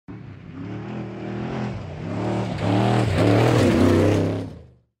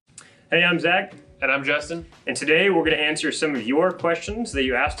Hey, I'm Zach. And I'm Justin. And today we're going to answer some of your questions that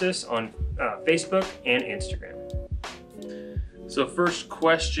you asked us on Facebook and Instagram. So first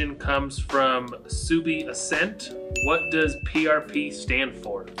question comes from Subi Ascent. What does PRP stand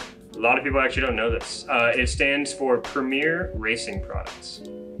for? A lot of people actually don't know this. It stands for Premier Racing Products.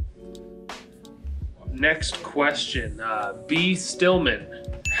 Next question, B.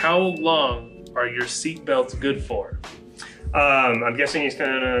 Stillman. How long are your seat belts good for? I'm guessing he's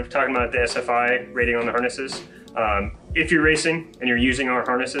kind of talking about the SFI rating on the harnesses. If you're racing and you're using our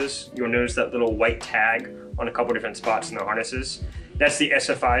harnesses, you'll notice that little white tag on a couple different spots in the harnesses. That's the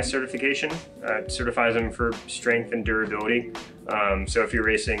SFI certification. It certifies them for strength and durability. So if you're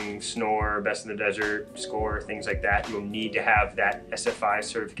racing Snore, Best in the Desert, Score, things like that, you'll need to have that SFI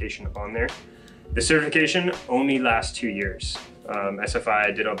certification on there. The certification only lasts 2 years.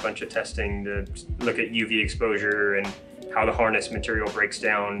 SFI did a bunch of testing to look at UV exposure and how the harness material breaks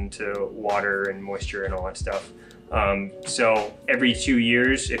down to water and moisture and all that stuff. So every 2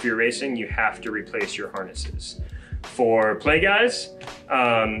 years, if you're racing, you have to replace your harnesses. For play guys,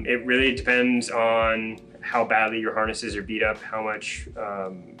 it really depends on how badly your harnesses are beat up, how much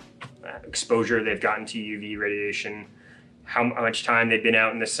exposure they've gotten to UV radiation, how much time they've been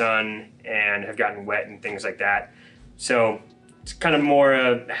out in the sun and have gotten wet and things like that. So it's kind of more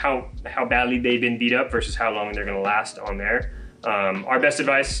of how badly they've been beat up versus how long they're going to last on there. Our best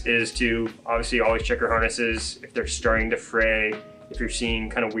advice is to obviously always check your harnesses if they're starting to fray, if you're seeing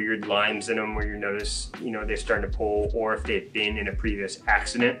kind of weird lines in them where you notice, they're starting to pull, or if they've been in a previous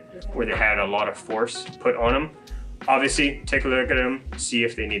accident where they had a lot of force put on them. Obviously, take a look at them, see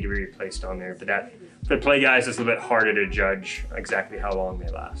if they need to be replaced on there. But that, for the play guys, it's a little bit harder to judge exactly how long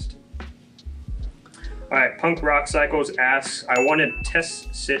they last. All right, Punk Rock Cycles asks, I want to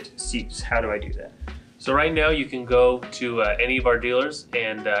test sit seats. How do I do that? So right now you can go to any of our dealers,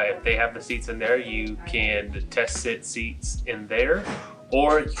 and if they have the seats in there, you can test sit seats in there,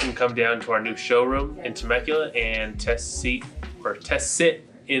 or you can come down to our new showroom in Temecula and test sit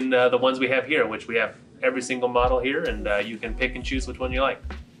in the ones we have here, which we have every single model here, and you can pick and choose which one you like.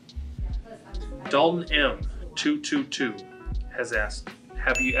 Dalton M222 has asked,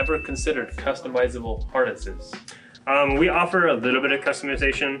 have you ever considered customizable harnesses? We offer a little bit of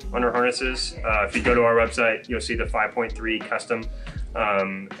customization on our harnesses. If you go to our website, you'll see the 5.3 custom.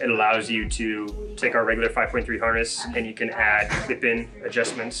 It allows you to take our regular 5.3 harness and you can add clip-in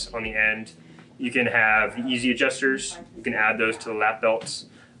adjustments on the end. You can have the easy adjusters. You can add those to the lap belts.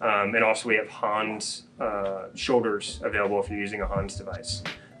 And also we have Hans shoulders available if you're using a Hans device.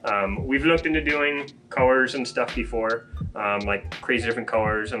 We've looked into doing colors and stuff before, like crazy different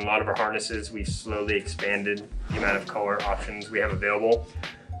colors, and a lot of our harnesses, we've slowly expanded the amount of color options we have available.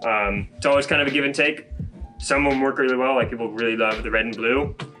 It's always kind of a give and take. Some of them work really well, like people really love the red and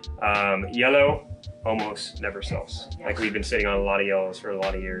blue. Yellow almost never sells. Like we've been sitting on a lot of yellows for a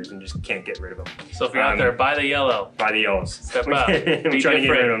lot of years and just can't get rid of them. So if you're out there, buy the yellow. Buy the yellows. Step up. I'm trying to get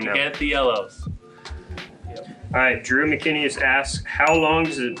rid of them now. Get the yellows. All right, Drew McKinney has asked, how long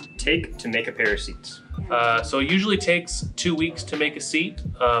does it take to make a pair of seats? So it usually takes 2 weeks to make a seat,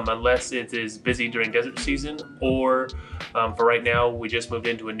 unless it is busy during desert season, or for right now, we just moved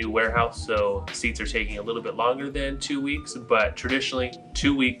into a new warehouse, so seats are taking a little bit longer than 2 weeks, but traditionally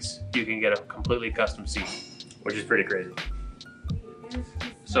 2 weeks, you can get a completely custom seat. Which is pretty crazy.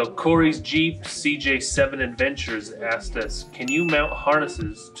 So Corey's Jeep CJ7 Adventures asked us, can you mount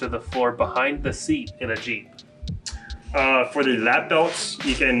harnesses to the floor behind the seat in a Jeep? For the lap belts,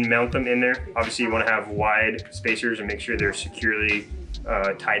 you can mount them in there. Obviously, you want to have wide spacers and make sure they're securely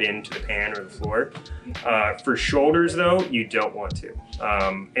tied into the pan or the floor. For shoulders, though, you don't want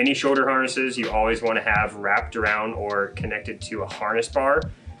to. Any shoulder harnesses, you always want to have wrapped around or connected to a harness bar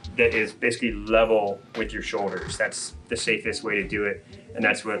that is basically level with your shoulders. That's the safest way to do it, and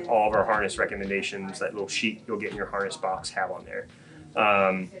that's what all of our harness recommendations, that little sheet you'll get in your harness box, have on there.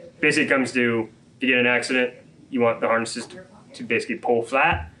 Basically, it comes to, if you get in an accident, you want the harnesses to basically pull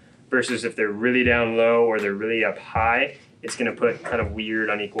flat, versus if they're really down low or they're really up high, it's going to put kind of weird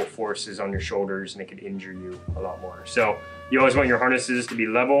unequal forces on your shoulders and it could injure you a lot more. So you always want your harnesses to be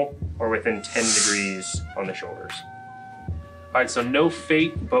level or within 10 degrees on the shoulders. All right, so No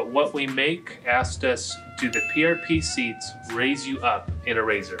Fate But What We Make asked us, do the PRP seats raise you up in a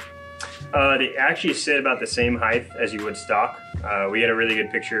RZR? They actually sit about the same height as you would stock. We had a really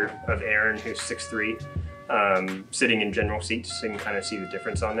good picture of Aaron, who's 6'3", sitting in general seats, so you can kind of see the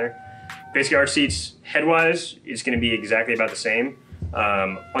difference on there. Basically, our seats, head-wise, is going to be exactly about the same.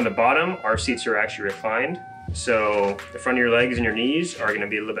 On the bottom, our seats are actually reclined, So the front of your legs and your knees are going to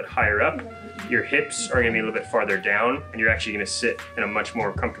be a little bit higher up. Your hips are going to be a little bit farther down, and you're actually going to sit in a much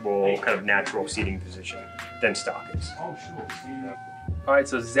more comfortable kind of natural seating position than stock is. All right,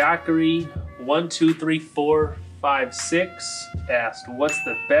 so Zachary 123456 asked, what's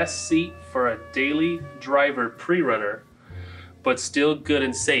the best seat for a daily driver pre-runner, but still good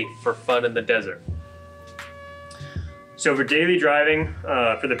and safe for fun in the desert? So for daily driving,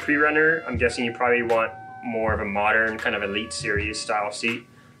 for the pre-runner, I'm guessing you probably want more of a modern kind of Elite Series style seat.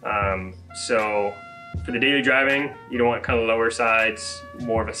 So for the daily driving, you don't want kind of lower sides,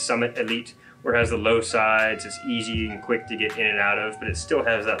 more of a Summit Elite, where it has the low sides. It's easy and quick to get in and out of, but it still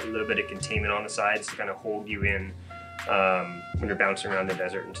has that little bit of containment on the sides to kind of hold you in when you're bouncing around the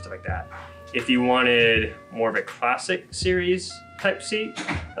desert and stuff like that. If you wanted more of a Classic Series type seat,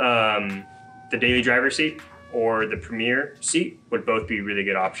 the daily driver seat or the Premier seat would both be really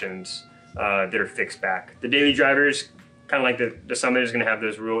good options that are fixed back. The daily drivers, kind of like the Summit, is going to have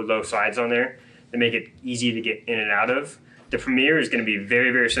those real low sides on there that make it easy to get in and out of. The Premier is going to be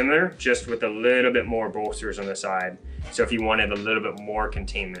very, very similar, just with a little bit more bolsters on the side. So if you wanted a little bit more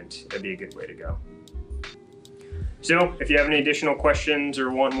containment, that'd be a good way to go. So if you have any additional questions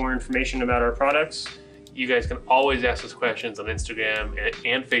or want more information about our products, You guys can always ask us questions on Instagram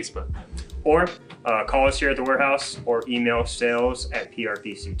and Facebook. or call us here at the warehouse or email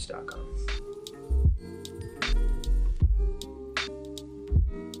sales@prpsuits.com.